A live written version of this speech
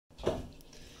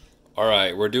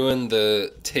Alright, we're doing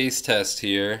the taste test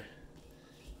here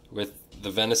with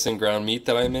the venison ground meat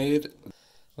that I made.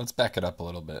 Let's back it up a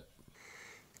little bit.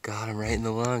 Got him right in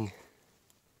the lung.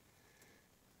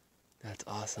 That's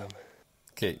awesome.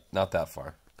 Okay, not that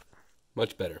far.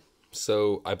 Much better.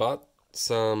 So I bought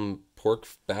some pork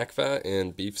back fat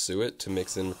and beef suet to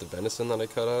mix in with the venison that I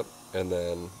cut up, and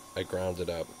then I ground it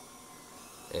up.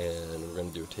 And we're going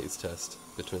to do a taste test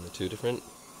between the two different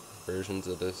versions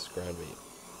of this ground meat.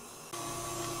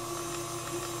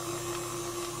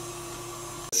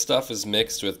 This stuff is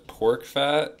mixed with pork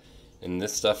fat, and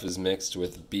this stuff is mixed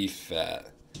with beef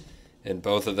fat. And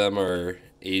both of them are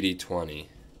 80-20.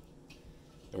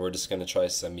 And we're just going to try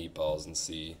some meatballs and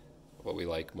see what we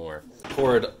like more.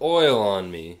 Poured oil on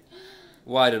me.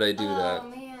 Why did I do that? Oh,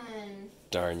 man.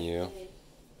 Darn you.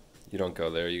 You don't go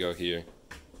there, you go here.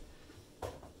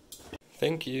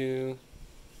 Thank you.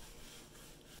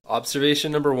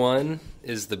 Observation number one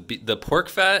is the pork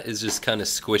fat is just kind of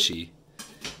squishy.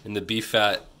 And the beef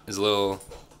fat is a little...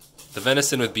 The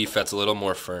venison with beef fat's a little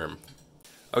more firm.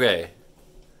 Okay.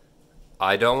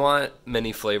 I don't want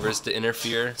many flavors to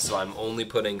interfere, so I'm only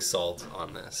putting salt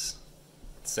on this.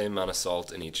 Same amount of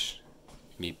salt in each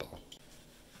meatball.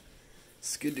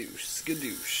 Skadoosh,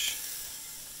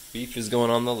 skadoosh. Beef is going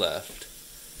on the left.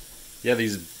 Yeah,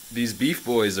 these beef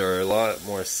boys are a lot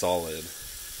more solid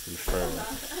and firm.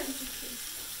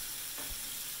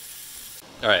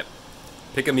 Alright,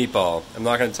 pick a meatball. I'm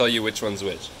not going to tell you which one's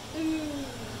which.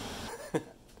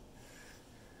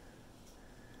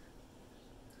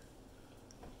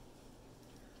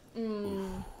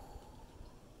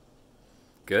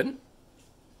 Good?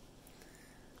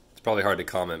 It's probably hard to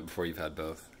comment before you've had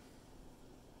both.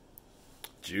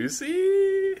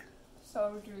 Juicy?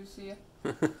 So juicy.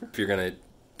 If you're gonna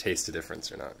taste the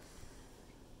difference or not.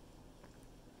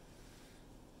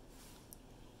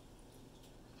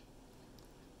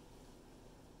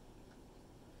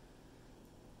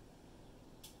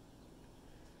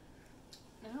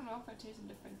 I don't know if I taste a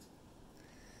difference.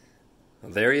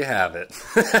 Well, there you have it.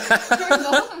 They're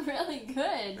both really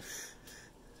good.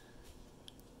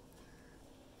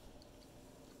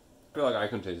 I feel like I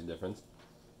can taste the difference.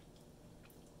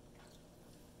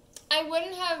 I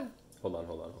wouldn't have... Hold on.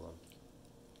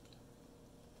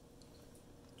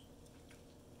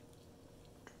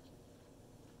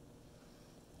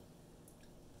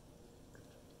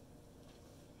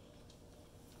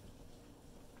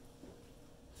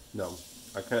 No,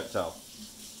 I can't tell.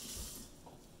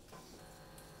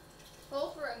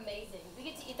 Both were amazing. We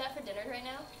get to eat that for dinner right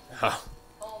now? Huh.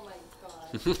 Oh my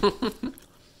god.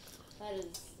 That is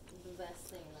the best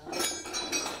thing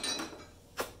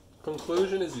though.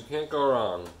 Conclusion is you can't go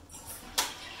wrong.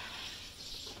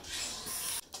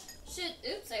 Shit,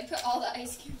 oops, I put all the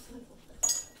ice cubes in.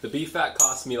 The beef fat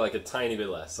cost me like a tiny bit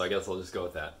less, so I guess I'll just go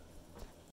with that.